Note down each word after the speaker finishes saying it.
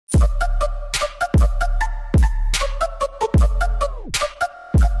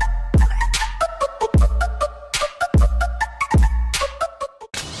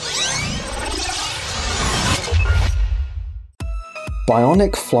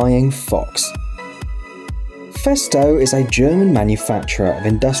Bionic Flying Fox. Festo is a German manufacturer of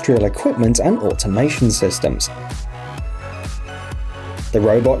industrial equipment and automation systems. The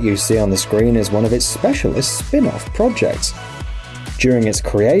robot you see on the screen is one of its specialist spin-off projects. During its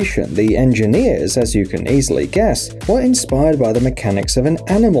creation, the engineers, as you can easily guess, were inspired by the mechanics of an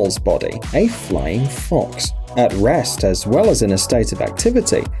animal's body, a flying fox. At rest, as well as in a state of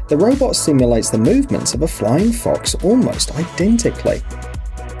activity, the robot simulates the movements of a flying fox almost identically.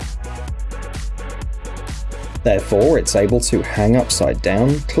 Therefore, it's able to hang upside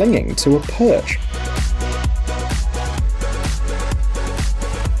down, clinging to a perch.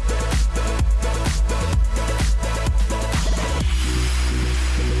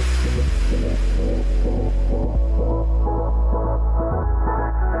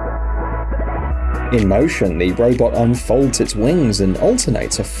 In motion, the robot unfolds its wings and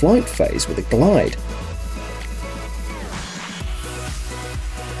alternates a flight phase with a glide.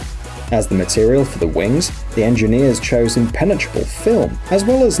 As the material for the wings, the engineers chose impenetrable film, as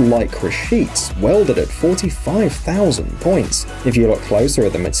well as lycra sheets welded at 45,000 points. If you look closer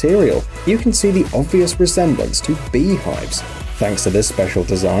at the material, you can see the obvious resemblance to beehives. Thanks to this special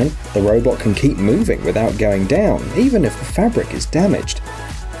design, the robot can keep moving without going down, even if the fabric is damaged.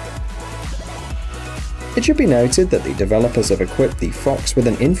 It should be noted that the developers have equipped the Fox with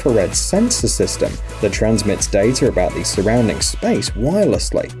an infrared sensor system that transmits data about the surrounding space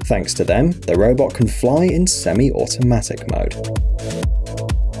wirelessly. Thanks to them, the robot can fly in semi-automatic mode.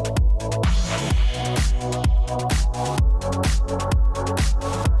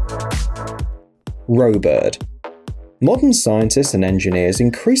 Robird. Modern scientists and engineers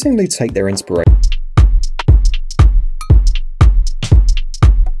increasingly take their inspiration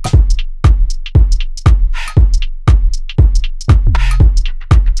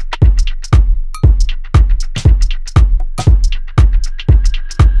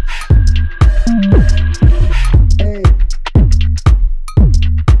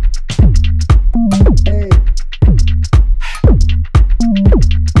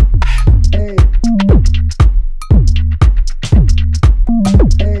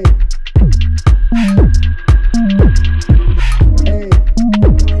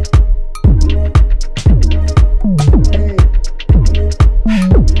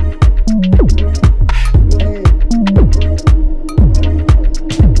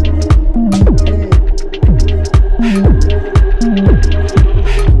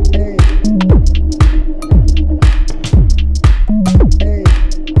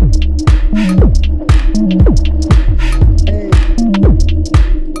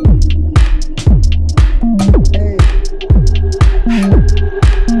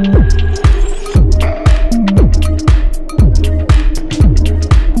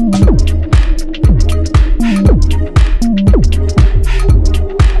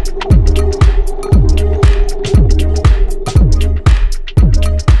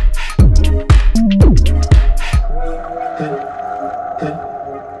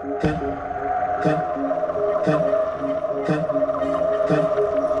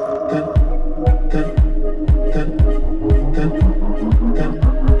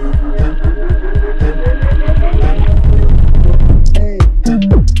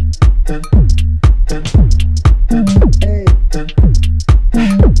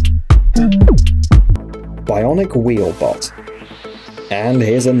Bionic Wheelbot. And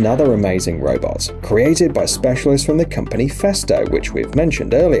here's another amazing robot, created by specialists from the company Festo, which we've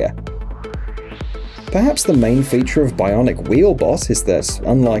mentioned earlier. Perhaps the main feature of Bionic Wheelbot is that,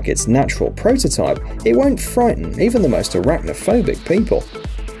 unlike its natural prototype, it won't frighten even the most arachnophobic people.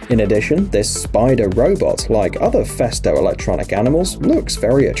 In addition, this spider robot, like other Festo electronic animals, looks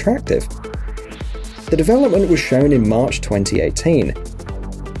very attractive. The development was shown in March 2018.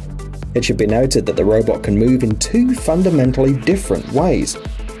 It should be noted that the robot can move in two fundamentally different ways.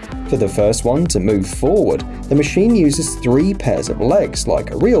 For the first one, to move forward, the machine uses 3 pairs of legs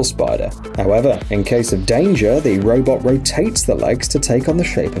like a real spider. However, in case of danger, the robot rotates the legs to take on the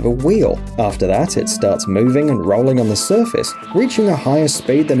shape of a wheel. After that, it starts moving and rolling on the surface, reaching a higher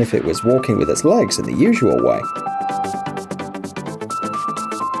speed than if it was walking with its legs in the usual way.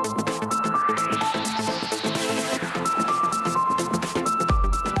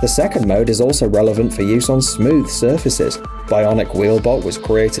 The second mode is also relevant for use on smooth surfaces. Bionic Wheelbot was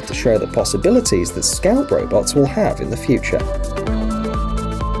created to show the possibilities that scout robots will have in the future.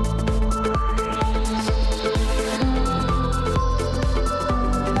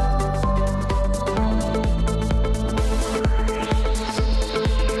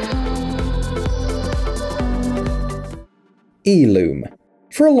 Eloom.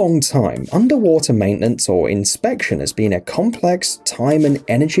 For a long time, underwater maintenance or inspection has been a complex, time and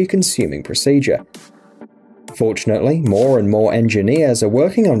energy-consuming procedure. Fortunately, more and more engineers are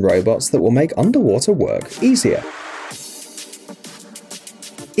working on robots that will make underwater work easier.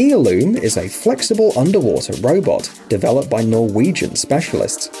 Eloom is a flexible underwater robot developed by Norwegian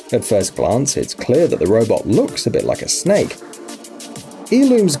specialists. At first glance, it's clear that the robot looks a bit like a snake.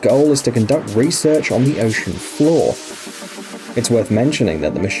 Eloom's goal is to conduct research on the ocean floor. It's worth mentioning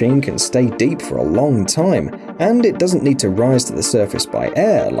that the machine can stay deep for a long time, and it doesn't need to rise to the surface by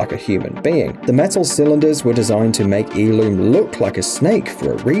air like a human being. The metal cylinders were designed to make Eloom look like a snake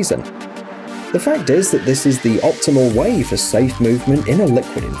for a reason. The fact is that this is the optimal way for safe movement in a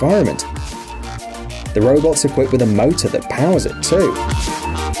liquid environment. The robot's equipped with a motor that powers it too.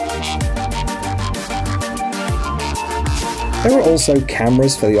 There are also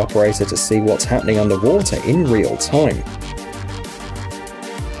cameras for the operator to see what's happening underwater in real time.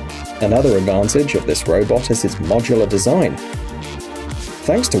 Another advantage of this robot is its modular design,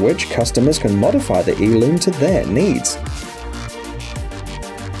 thanks to which customers can modify the Eloom to their needs.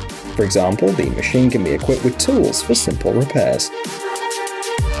 For example, the machine can be equipped with tools for simple repairs.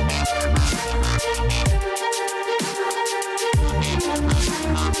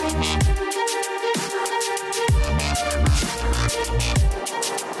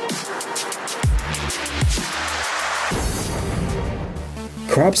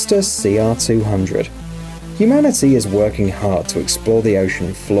 Crabster CR200. Humanity is working hard to explore the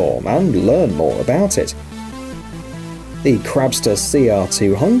ocean floor and learn more about it. The Crabster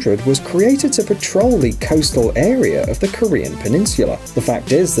CR200 was created to patrol the coastal area of the Korean peninsula. The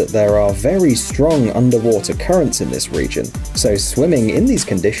fact is that there are very strong underwater currents in this region, so swimming in these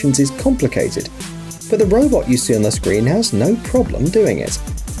conditions is complicated. But the robot you see on the screen has no problem doing it.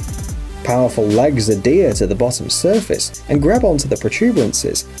 Powerful legs adhere to the bottom surface and grab onto the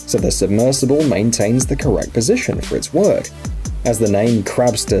protuberances, so the submersible maintains the correct position for its work. As the name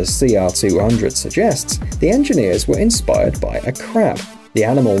Crabster CR200 suggests, the engineers were inspired by a crab. The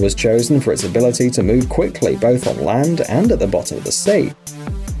animal was chosen for its ability to move quickly both on land and at the bottom of the sea.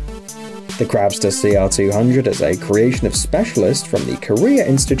 The Crabster CR200 is a creation of specialists from the Korea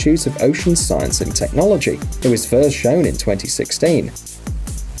Institute of Ocean Science and Technology. It was first shown in 2016.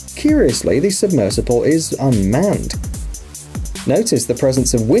 Curiously, the submersible is unmanned. Notice the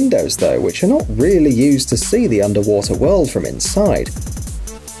presence of windows though, which are not really used to see the underwater world from inside.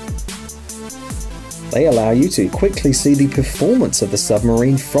 They allow you to quickly see the performance of the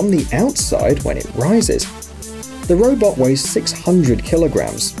submarine from the outside when it rises. The robot weighs 600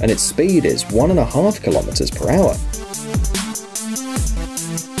 kilograms and its speed is 1.5 kilometers per hour.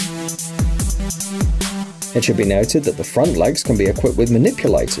 It should be noted that the front legs can be equipped with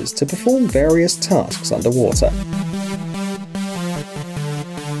manipulators to perform various tasks underwater.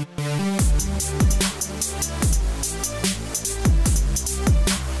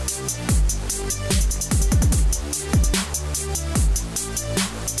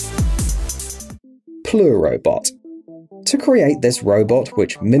 Plurobot. To create this robot,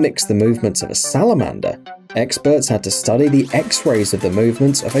 which mimics the movements of a salamander, experts had to study the X-rays of the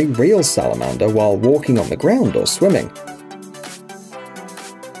movements of a real salamander while walking on the ground or swimming.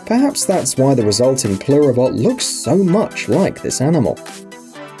 Perhaps that's why the resulting Plurobot looks so much like this animal.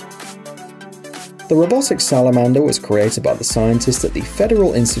 The robotic salamander was created by the scientists at the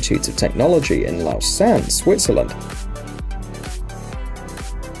Federal Institute of Technology in Lausanne, Switzerland.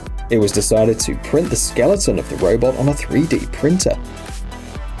 It was decided to print the skeleton of the robot on a 3D printer.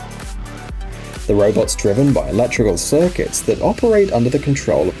 The robot's driven by electrical circuits that operate under the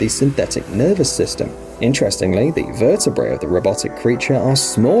control of the synthetic nervous system. Interestingly, the vertebrae of the robotic creature are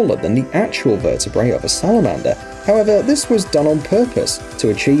smaller than the actual vertebrae of a salamander. However, this was done on purpose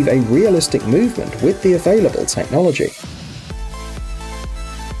to achieve a realistic movement with the available technology.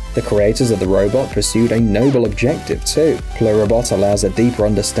 The creators of the robot pursued a noble objective too. Plurobot allows a deeper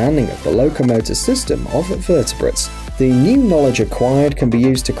understanding of the locomotor system of vertebrates. The new knowledge acquired can be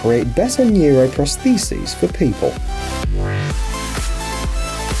used to create better neuroprostheses for people.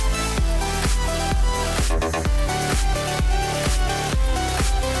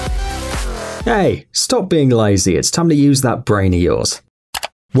 Hey, stop being lazy, it's time to use that brain of yours.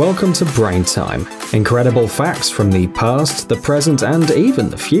 Welcome to Brain Time. Incredible facts from the past, the present, and even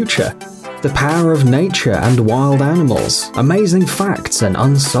the future. The power of nature and wild animals, amazing facts and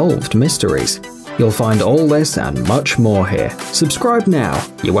unsolved mysteries. You'll find all this and much more here. Subscribe now,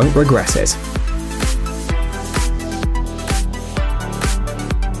 you won't regret it.